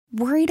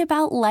Worried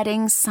about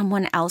letting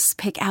someone else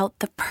pick out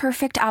the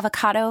perfect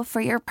avocado for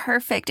your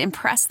perfect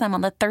impress them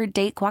on the third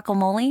date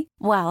guacamole?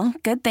 Well,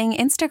 good thing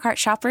Instacart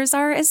shoppers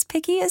are as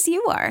picky as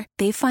you are.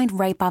 They find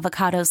ripe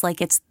avocados like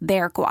it's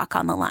their guac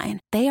on the line.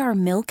 They are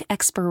milk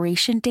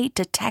expiration date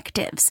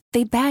detectives.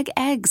 They bag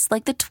eggs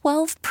like the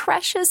 12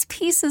 precious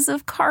pieces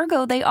of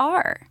cargo they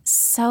are.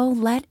 So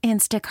let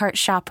Instacart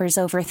shoppers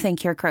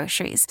overthink your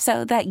groceries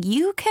so that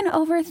you can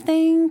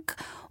overthink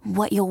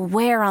what you'll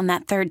wear on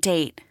that third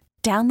date.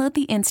 Download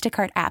the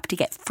Instacart app to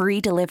get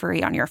free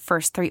delivery on your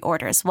first 3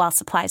 orders while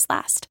supplies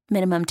last.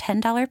 Minimum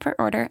 $10 per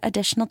order.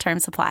 Additional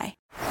terms apply.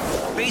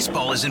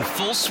 Baseball is in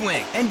full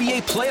swing.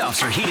 NBA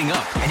playoffs are heating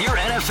up, and your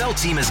NFL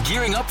team is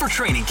gearing up for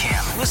training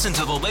camp. Listen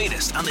to the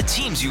latest on the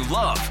teams you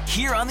love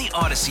here on the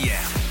Odyssey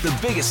app. The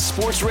biggest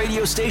sports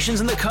radio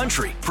stations in the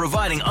country,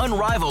 providing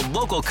unrivaled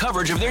local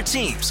coverage of their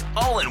teams,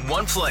 all in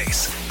one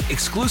place.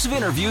 Exclusive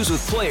interviews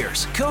with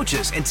players,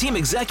 coaches, and team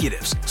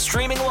executives,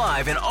 streaming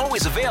live and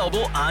always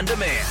available on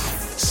demand.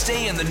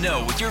 Stay in the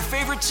know with your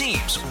favorite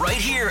teams right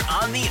here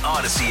on the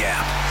Odyssey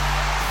app.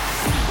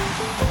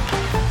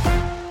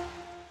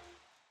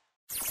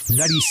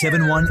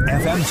 97.1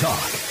 FM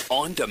Talk.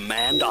 On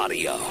demand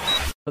audio.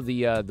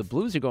 The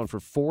Blues are going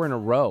for 4 in a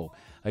row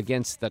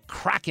against the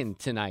Kraken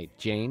tonight,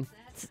 Jane.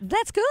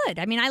 That's good.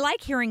 I mean, I like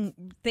hearing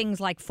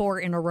things like 4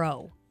 in a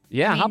row.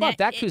 Yeah, how about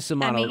that,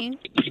 Cusumano?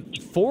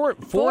 Four in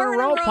a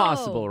row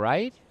possible,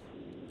 right?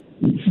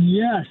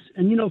 Yes,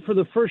 and for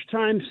the first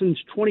time since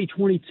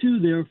 2022,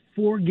 they're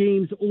 4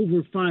 games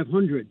over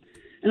 500.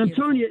 And I'm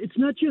telling you, it's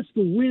not just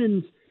the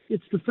wins,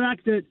 it's the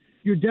fact that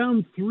you're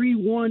down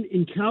 3-1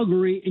 in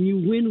Calgary and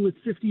you win with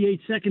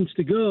 58 seconds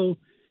to go.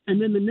 And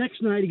then the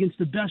next night against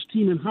the best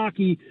team in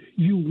hockey,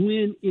 you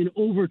win in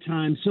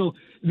overtime. So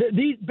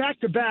the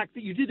back-to-back,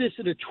 that you did this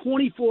in a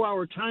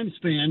 24-hour time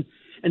span,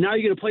 and now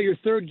you're going to play your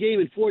third game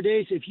in 4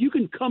 days. If you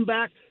can come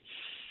back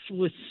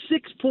with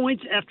 6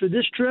 points after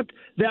this trip,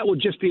 that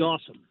would just be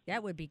awesome.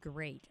 That would be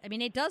great. I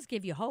mean, it does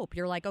give you hope.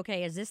 You're like,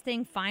 okay, is this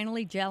thing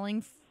finally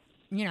gelling,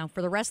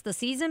 for the rest of the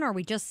season, or are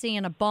we just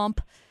seeing a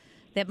bump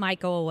that might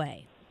go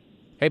away?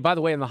 Hey, by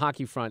the way, on the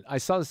hockey front, I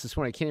saw this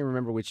morning. I can't even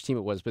remember which team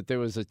it was, but there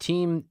was a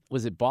team,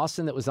 was it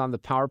Boston, that was on the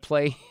power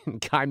play,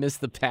 and guy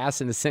missed the pass,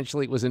 and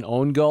essentially it was an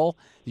own goal.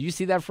 Did you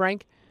see that,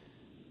 Frank?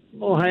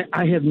 Oh,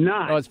 I have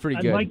not. Oh, it's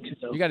pretty good. I'd like to,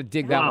 though. You got to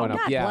dig that one up.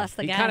 God bless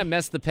the he guy. kind of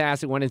messed the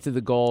pass. It went into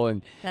the goal,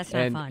 and that's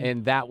not fun.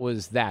 And that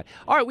was that.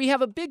 All right, we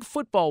have a big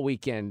football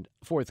weekend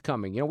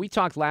forthcoming. We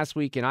talked last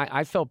week, and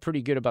I felt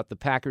pretty good about the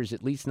Packers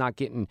at least not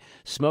getting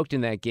smoked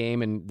in that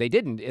game, and they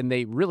didn't, and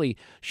they really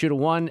should have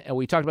won. And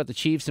we talked about the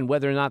Chiefs and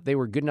whether or not they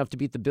were good enough to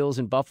beat the Bills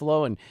in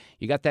Buffalo, and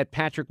you got that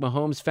Patrick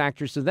Mahomes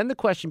factor. So then the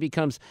question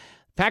becomes,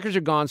 Packers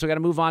are gone, so I got to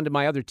move on to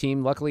my other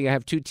team. Luckily, I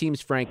have 2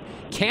 teams, Frank.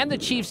 Can the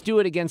Chiefs do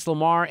it against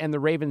Lamar and the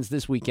Ravens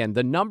this weekend?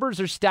 The numbers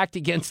are stacked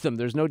against them.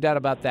 There's no doubt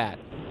about that.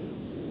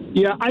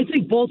 Yeah, I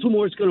think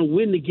Baltimore's going to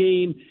win the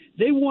game.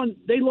 They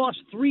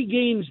lost 3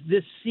 games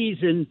this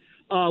season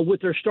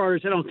with their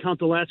starters. I don't count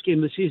the last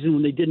game of the season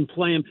when they didn't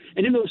play them.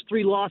 And in those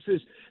 3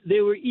 losses,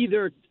 they were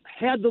either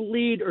had the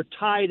lead or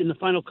tied in the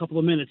final couple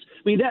of minutes.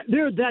 I mean,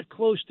 they're that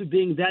close to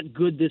being that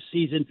good this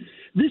season.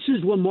 This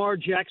is Lamar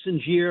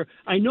Jackson's year.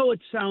 I know it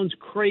sounds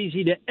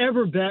crazy to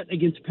ever bet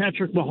against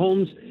Patrick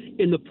Mahomes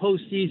in the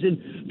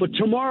postseason, but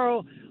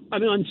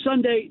on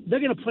Sunday, they're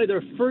going to play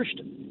their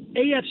first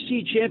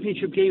AFC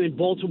championship game in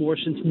Baltimore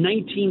since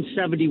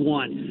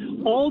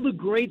 1971. All the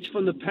greats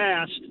from the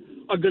past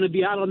are going to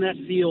be out on that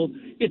field.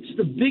 It's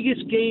the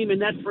biggest game in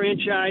that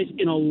franchise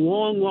in a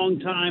long, long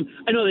time.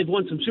 I know they've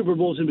won some Super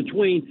Bowls in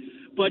between,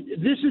 but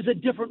this is a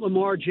different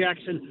Lamar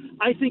Jackson.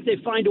 I think they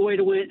find a way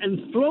to win.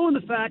 And throw in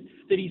the fact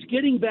that he's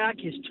getting back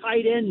his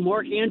tight end,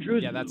 Mark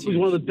Andrews, who's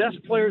one of the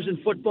best players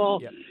in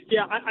football.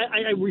 Yeah,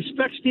 I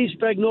respect Steve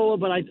Spagnuolo,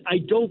 but I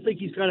don't think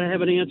he's going to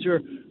have an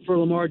answer for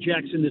Lamar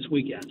Jackson this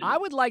weekend. I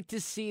would like to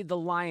see the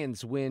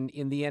Lions win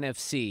in the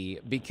NFC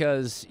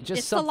because just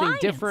it's something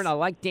different. I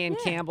like Dan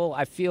Campbell.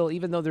 I feel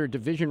even though they're a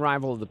division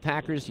rival of the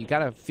Packers, you got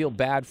to feel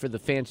bad for the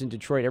fans in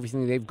Detroit,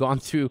 everything they've gone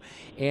through.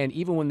 And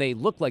even when they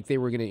looked like they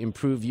were going to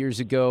improve years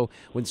ago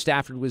when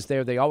Stafford was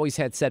there, they always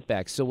had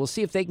setbacks. So we'll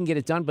see if they can get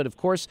it done. But, of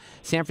course,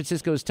 San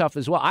Francisco is tough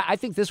as well. I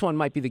think this one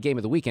might be the game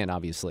of the weekend,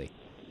 obviously.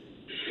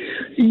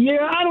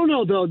 Yeah, I don't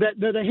know, though.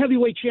 The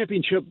heavyweight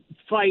championship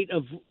fight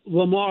of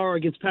Lamar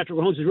against Patrick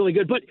Mahomes is really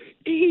good, but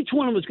each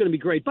one of them is going to be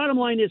great. Bottom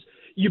line is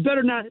you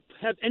better not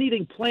have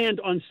anything planned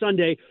on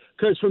Sunday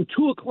because from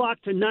 2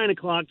 o'clock to 9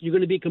 o'clock, you're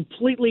going to be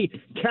completely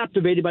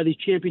captivated by these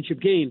championship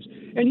games.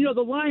 And,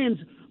 the Lions,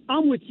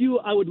 I'm with you.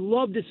 I would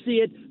love to see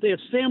it. They have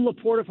Sam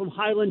Laporta from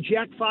Highland,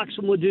 Jack Fox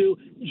from Ladue,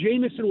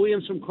 Jamison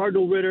Williams from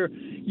Cardinal Ritter.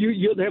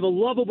 They have a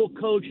lovable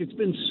coach. It's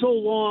been so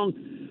long.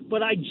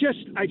 But I've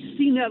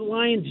seen that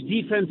Lions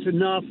defense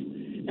enough,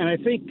 and I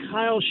think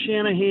Kyle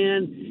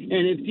Shanahan,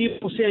 and if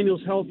Deebo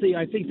Samuel's healthy,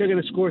 I think they're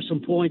going to score some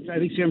points. I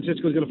think San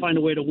Francisco is going to find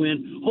a way to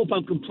win. Hope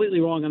I'm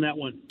completely wrong on that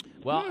one.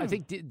 Well, I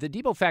think the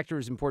Debo factor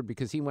is important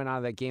because he went out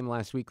of that game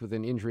last week with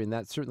an injury, and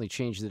that certainly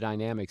changed the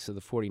dynamics of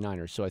the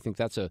 49ers. So I think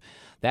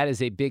that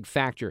is a big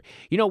factor.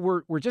 You know,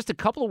 we're just a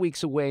couple of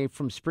weeks away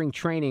from spring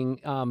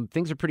training.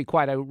 Things are pretty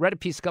quiet. I read a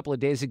piece a couple of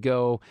days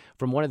ago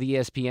from one of the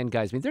ESPN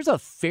guys. I mean, there's a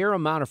fair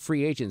amount of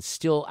free agents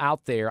still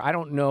out there. I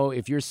don't know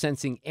if you're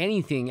sensing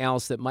anything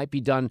else that might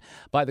be done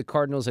by the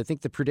Cardinals. I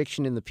think the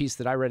prediction in the piece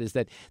that I read is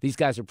that these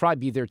guys will probably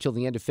be there till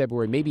the end of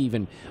February, maybe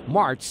even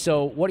March.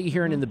 So what are you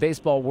hearing in the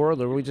baseball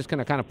world, or are we just going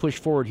to kind of push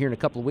forward here in a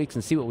couple of weeks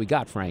and see what we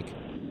got, Frank?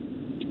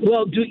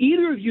 Well, do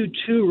either of you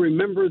two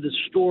remember the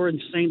store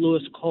in St.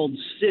 Louis called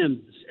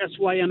Syms,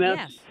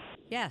 S-Y-M-S?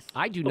 Yes.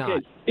 I do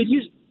not. It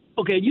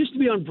used to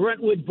be on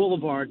Brentwood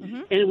Boulevard,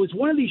 and it was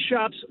one of these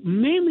shops,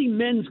 mainly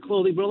men's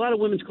clothing, but a lot of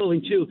women's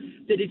clothing too,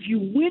 that if you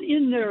went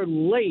in there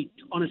late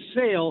on a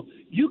sale,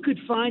 you could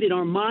find an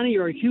Armani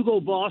or a Hugo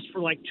Boss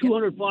for like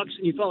 $200,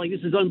 and you felt like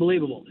this is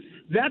unbelievable.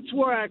 That's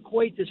where I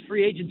equate this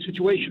free agent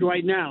situation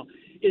right now,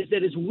 is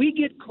that as we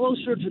get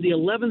closer to the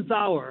 11th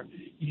hour,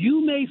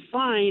 you may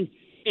find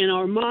an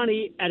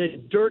Armani at a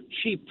dirt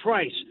cheap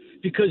price,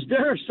 because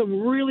there are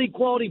some really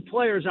quality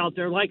players out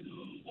there like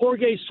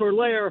Jorge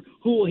Soler,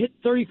 who will hit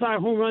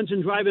 35 home runs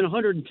and drive in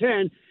 110.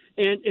 And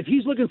if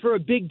he's looking for a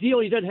big deal,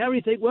 he doesn't have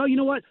anything. Well, you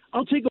know what?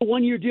 I'll take a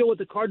one-year deal with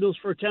the Cardinals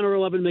for $10 or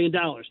 $11 million.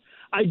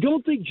 I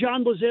don't think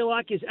John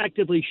Mozeliak is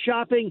actively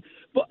shopping,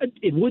 but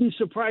it wouldn't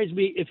surprise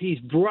me if he's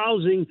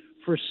browsing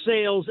for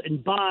sales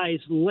and buys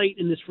late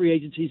in this free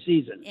agency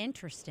season.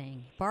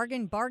 Interesting.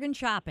 Bargain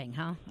shopping,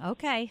 huh?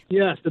 Okay.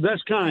 Yes, the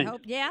best kind. I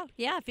hope, yeah.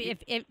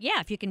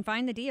 If you can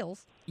find the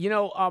deals. You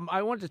know,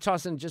 I wanted to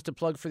toss in just a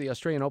plug for the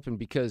Australian Open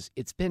because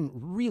it's been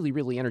really,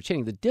 really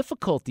entertaining. The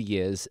difficulty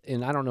is,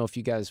 and I don't know if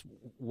you guys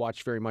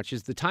watch very much,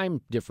 is the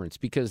time difference,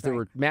 because there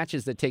were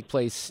matches that take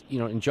place, you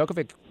know, and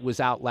Djokovic was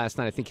out last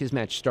night. I think his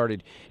match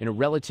started in a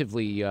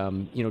relatively,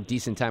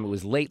 decent time. It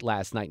was late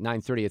last night,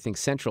 9:30, I think,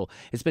 Central.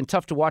 It's been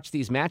tough to watch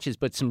these matches,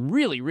 but some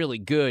really, really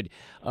good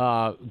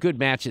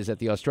matches at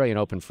the Australian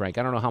Open, Frank.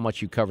 I don't know how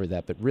much you cover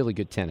that, but really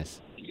good tennis.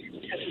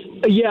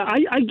 Yeah,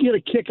 I get a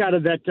kick out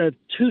of that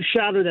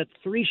two-shot or that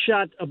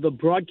three-shot of the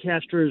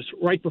broadcasters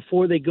right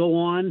before they go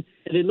on,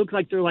 and it looks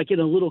like they're like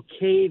in a little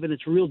cave, and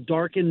it's real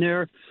dark in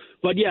there.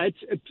 But, yeah,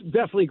 it's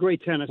definitely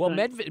great tennis. Well,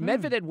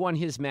 Medvedev won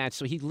his match,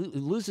 so he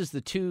loses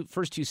the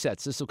first two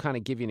sets. This will kind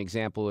of give you an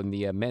example in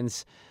the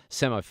men's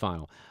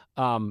semifinal.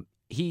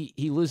 He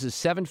loses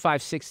 7-5,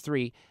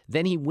 6-3.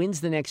 Then he wins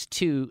the next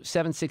two,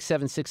 7-6,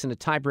 7-6 in a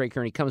tiebreaker,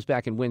 and he comes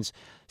back and wins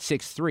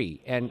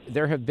 6-3. And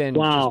there have been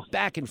just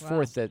back and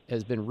forth that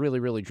has been really,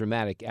 really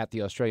dramatic at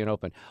the Australian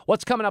Open.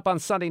 What's coming up on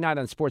Sunday night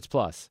on Sports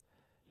Plus?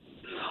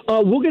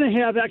 We're going to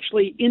have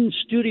actually in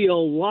studio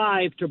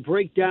live to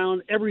break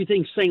down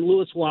everything St.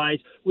 Louis-wise.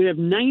 We have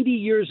 90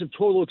 years of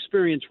total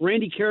experience.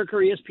 Randy Carricker,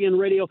 ESPN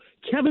Radio,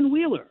 Kevin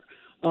Wheeler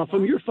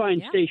from your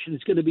fine station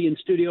is going to be in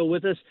studio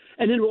with us.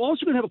 And then we're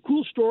also going to have a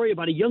cool story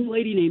about a young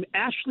lady named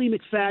Ashley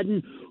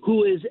McFadden,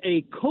 who is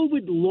a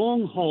COVID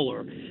long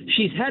hauler.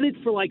 She's had it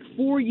for like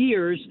 4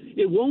 years.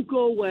 It won't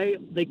go away.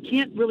 They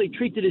can't really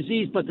treat the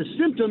disease, but the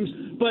symptoms.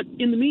 But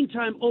in the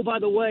meantime, oh, by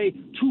the way,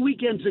 2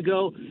 weekends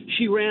ago,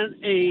 she ran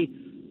a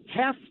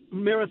half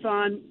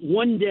marathon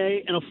one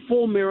day and a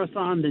full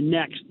marathon the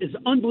next. It's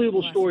an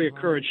unbelievable story of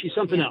courage. She's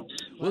something else.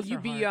 Will you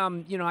be,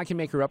 I can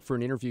make her up for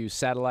an interview,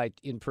 satellite,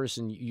 in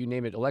person, you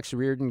name it. Alexa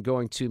Reardon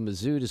going to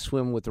Mizzou to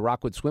swim with the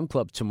Rockwood Swim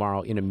Club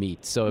tomorrow in a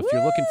meet. So if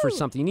you're looking for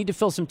something, you need to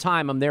fill some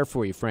time, I'm there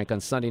for you, Frank,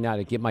 on Sunday night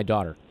to get my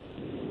daughter.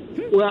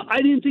 Well,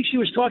 I didn't think she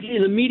was talking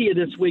in the media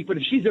this week, but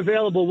if she's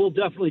available, we'll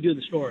definitely do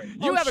the story.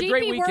 You have a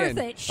great weekend.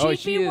 Worth it.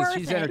 She is.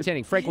 She's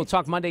entertaining. Frank, we'll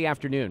talk Monday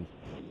afternoon.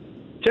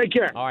 Take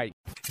care. All right.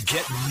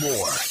 Get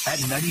more at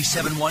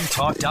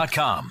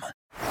 971talk.com.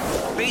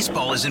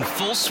 Baseball is in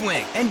full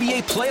swing.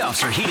 NBA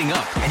playoffs are heating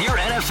up, and your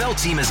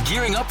NFL team is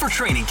gearing up for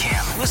training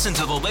camp. Listen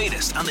to the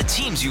latest on the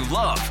teams you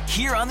love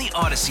here on the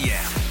Odyssey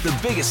app. The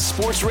biggest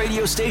sports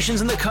radio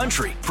stations in the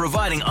country,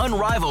 providing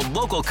unrivaled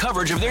local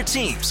coverage of their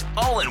teams,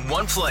 all in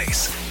one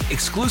place.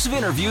 Exclusive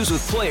interviews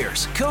with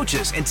players,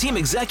 coaches, and team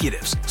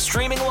executives,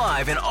 streaming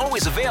live and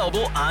always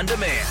available on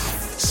demand.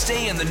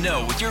 Stay in the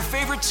know with your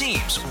favorite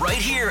teams right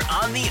here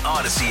on the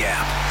Odyssey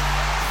app.